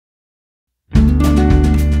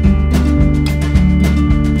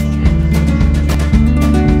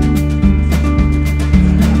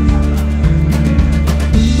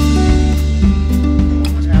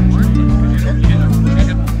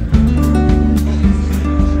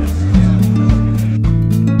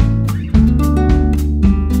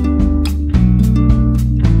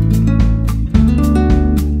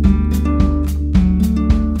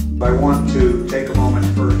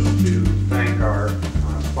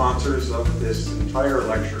sponsors of this entire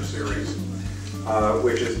lecture series,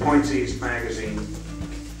 which is Points East Magazine,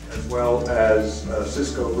 as well as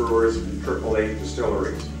Cisco Brewers and 888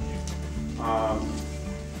 Distilleries.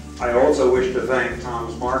 I also wish to thank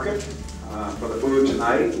Tom's Market for the food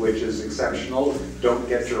tonight, which is exceptional. Don't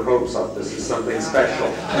get your hopes up. This is something special,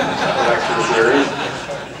 the lecture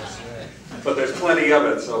series. But there's plenty of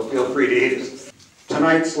it, so feel free to eat it.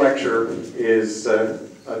 Tonight's lecture is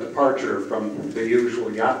a departure from the usual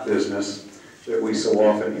yacht business that we so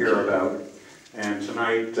often hear about. And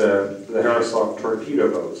tonight, the Herreshoff Torpedo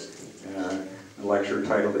boats, a lecture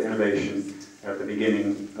titled Innovation at the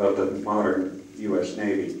Beginning of the Modern U.S.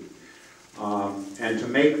 Navy. And to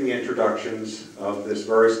make the introductions of this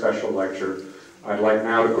very special lecture, I'd like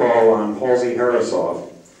now to call on Halsey Herreshoff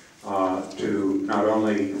to not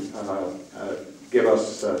only give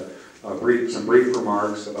us some brief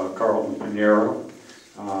remarks about Carlton Pinheiro,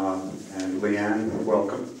 and Leanne,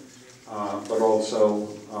 welcome, but also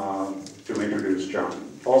to introduce John.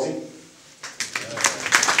 Halsey?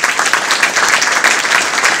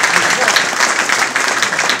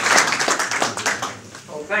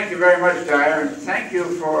 Thank you very much, Dyer, and thank you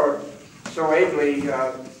for so ably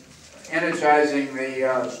energizing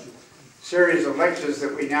the series of lectures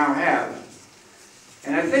that we now have.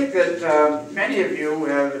 And I think that many of you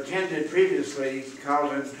have attended previously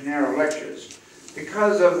Carlton Pinheiro lectures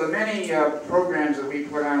because of the many programs that we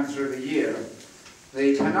put on through the year.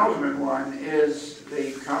 The penultimate one is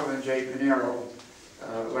the Carlton J. Pinheiro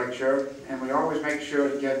lecture, and we always make sure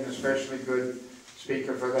to get an especially good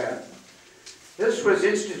speaker for that. This was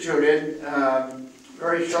instituted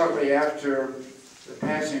very shortly after the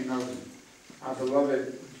passing of our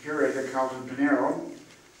beloved curator, Carlton Pinheiro,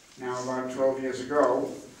 now about 12 years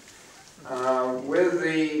ago, with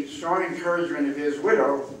the strong encouragement of his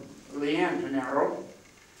widow, Leanne Pinheiro,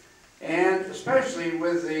 and especially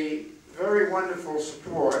with the very wonderful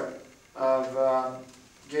support of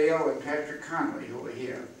Gail and Patrick Connolly, who were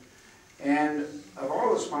here. And of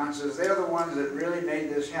all the sponsors, they're the ones that really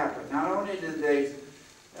made this happen. Not only did they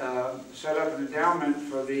set up an endowment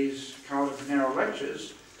for these Carlton Pinheiro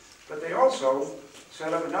lectures, but they also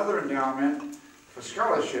set up another endowment for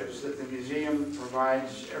scholarships that the museum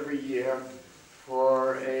provides every year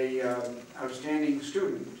for a outstanding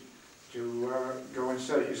student to go and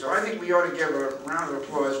study. So I think we ought to give a round of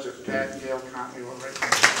applause to Pat and Gail Connolly already.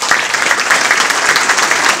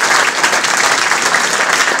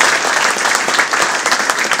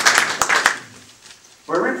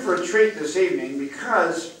 We're in for a treat this evening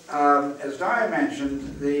because, as Dyer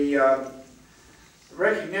mentioned, the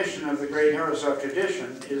recognition of the great Herreshoff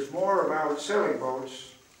tradition is more about sailing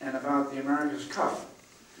boats and about the America's Cup.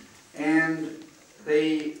 And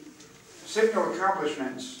the signal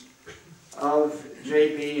accomplishments of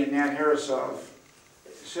J.B. and Nat Herreshoff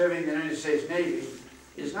serving the United States Navy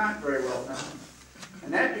is not very well known.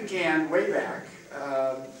 And that began way back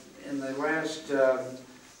in the last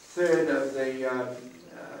third of the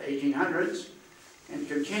 1800s and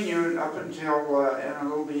continued up until and a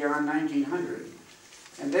little beyond 1900.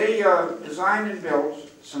 And they designed and built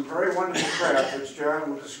some very wonderful craft, which John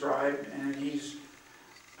will describe, and he's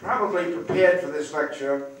probably prepared for this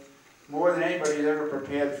lecture more than anybody has ever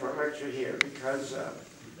prepared for a lecture here, because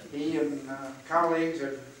he and colleagues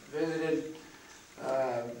have visited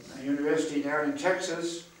a university down in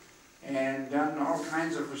Texas and done all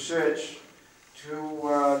kinds of research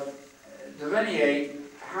to delineate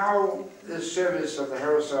how this service of the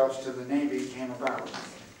Herreshoffs to the Navy came about.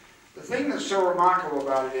 The thing that's so remarkable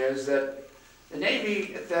about it is that the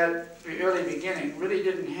Navy at that early beginning really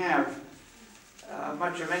didn't have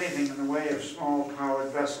much of anything in the way of small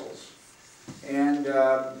powered vessels. And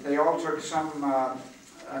they all took some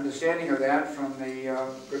understanding of that from the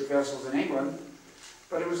good vessels in England.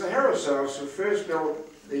 But it was the Herreshoffs who first built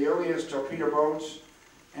the earliest torpedo boats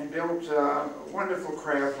and built wonderful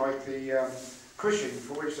craft like the Cushing,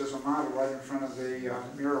 for which there's a model right in front of the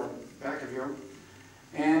mural back of you.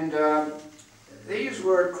 And these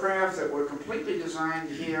were craft that were completely designed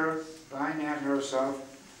here by Nat Herreshoff.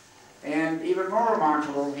 And even more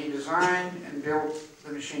remarkable, he designed and built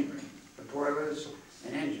the machinery, the boilers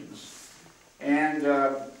and engines. And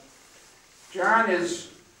John is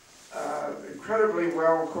incredibly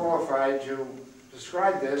well qualified to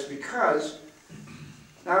describe this because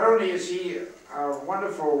not only is he a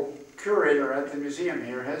wonderful curator at the museum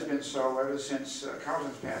here, has been so ever since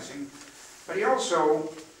Carlton's passing, but he also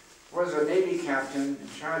was a Navy captain in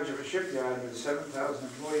charge of a shipyard with 7,000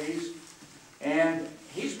 employees, and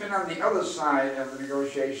he's been on the other side of the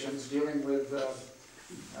negotiations dealing with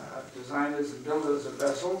designers and builders of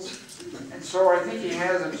vessels, and so I think he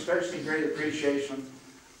has an especially great appreciation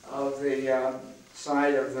of the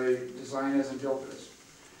side of the designers and builders.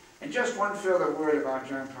 And just one further word about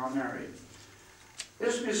John Palmieri.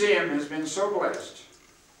 This museum has been so blessed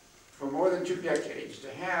for more than 2 decades to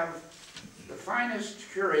have the finest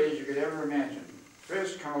curators you could ever imagine.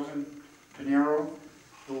 First, Carlton Pinero,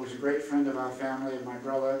 who was a great friend of our family and my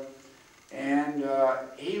brother, and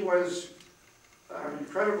he was an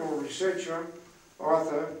incredible researcher,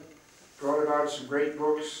 author, brought about some great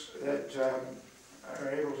books that are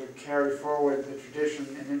able to carry forward the tradition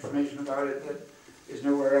and information about it that is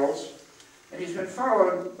nowhere else. And he's been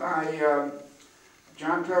followed by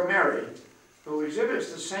John Palmieri, who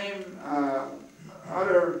exhibits the same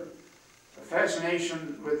utter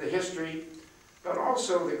fascination with the history, but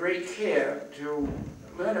also the great care to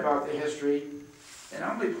learn about the history and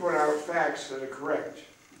only put out facts that are correct.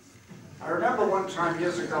 I remember one time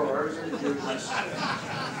years ago, I was interviewed myself.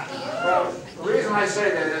 Well, the reason I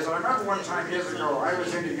say that is I remember one time years ago, I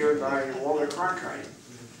was interviewed by Walter Cronkite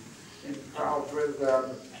involved with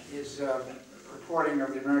his reporting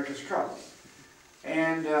of the America's Cup.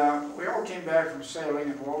 And we all came back from sailing,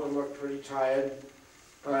 and Walter looked pretty tired.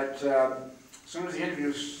 But as soon as the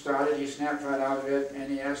interview started, he snapped right out of it, and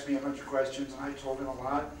he asked me a bunch of questions, and I told him a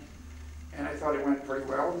lot. And I thought it went pretty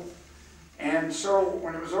well. And so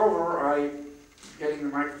when it was over, I was getting the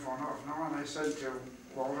microphone off now, and I said to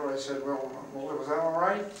Walter, I said, well, Walter, was that all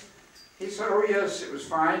right? He said, oh yes, it was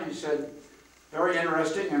fine. He said, very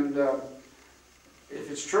interesting, and if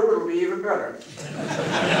it's true, it'll be even better.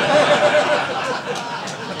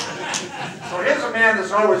 So here's a man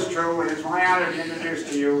that's always true, and it's my honor to introduce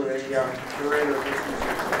to you the curator of this museum.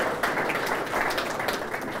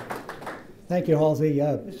 Thank you, Halsey.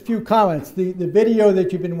 Just a few comments. The video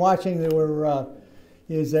that you've been watching, there were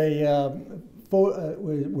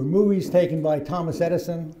were movies taken by Thomas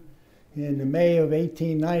Edison in May of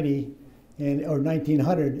 1890 or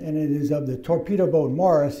 1900, and it is of the torpedo boat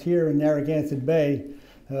Morris here in Narragansett Bay,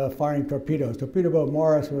 firing torpedoes. Torpedo boat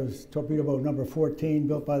Morris was torpedo boat number 14,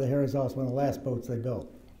 built by the Herreshoff, one of the last boats they built.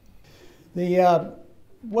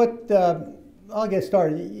 I'll get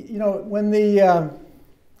started. You know,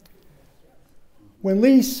 when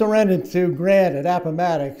Lee surrendered to Grant at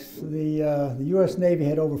Appomattox, the U.S. Navy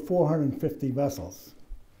had over 450 vessels.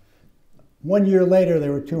 1 year later,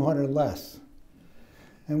 there were 200 less.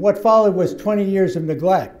 And what followed was 20 years of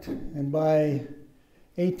neglect. And by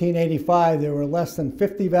 1885, there were less than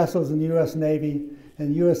 50 vessels in the U.S. Navy,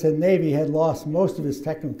 and the U.S. Navy had lost most of its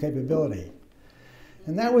technical capability.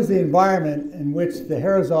 And that was the environment in which the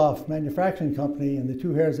Herreshoff Manufacturing Company and the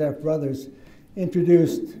two Herreshoff brothers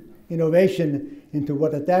introduced innovation into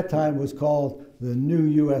what at that time was called the new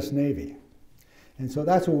U.S. Navy. And so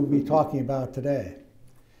that's what we'll be talking about today.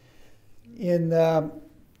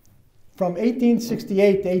 From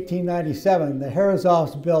 1868 to 1897, the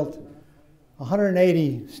Herreshoffs built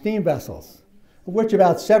 180 steam vessels, of which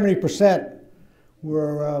about 70%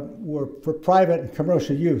 were for private and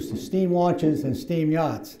commercial use, steam launches and steam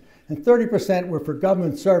yachts. And 30% were for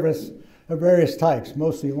government service of various types,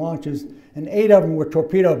 mostly launches, and 8 of them were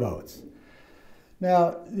torpedo boats.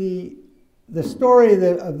 Now, the story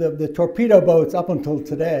of the torpedo boats up until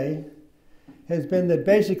today has been that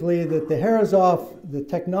basically that the Herreshoff, the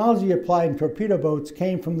technology applied in torpedo boats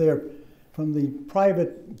came from the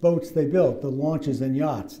private boats they built, the launches and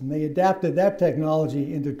yachts, and they adapted that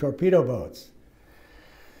technology into torpedo boats.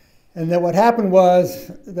 And then what happened was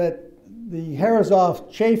that the Herreshoff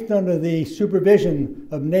chafed under the supervision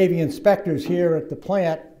of Navy inspectors here at the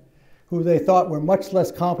plant, who they thought were much less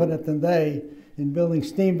competent than they in building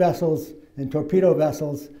steam vessels and torpedo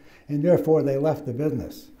vessels, and therefore they left the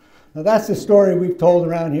business. Now that's the story we've told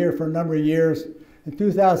around here for a number of years. In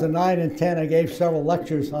 2009 and 10, I gave several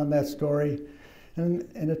lectures on that story, and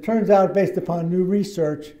it turns out, based upon new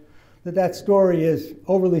research, that story is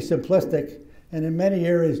overly simplistic and in many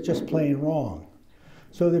areas just plain wrong.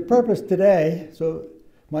 So the purpose today, so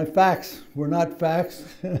my facts were not facts,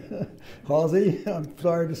 Halsey, I'm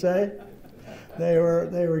sorry to say. They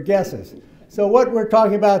were guesses. So what we're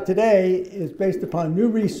talking about today is based upon new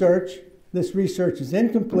research. This research is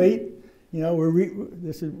incomplete. You know, we're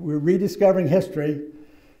rediscovering history.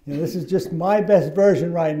 You know, this is just my best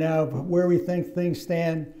version right now of where we think things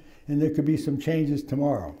stand, and there could be some changes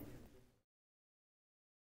tomorrow.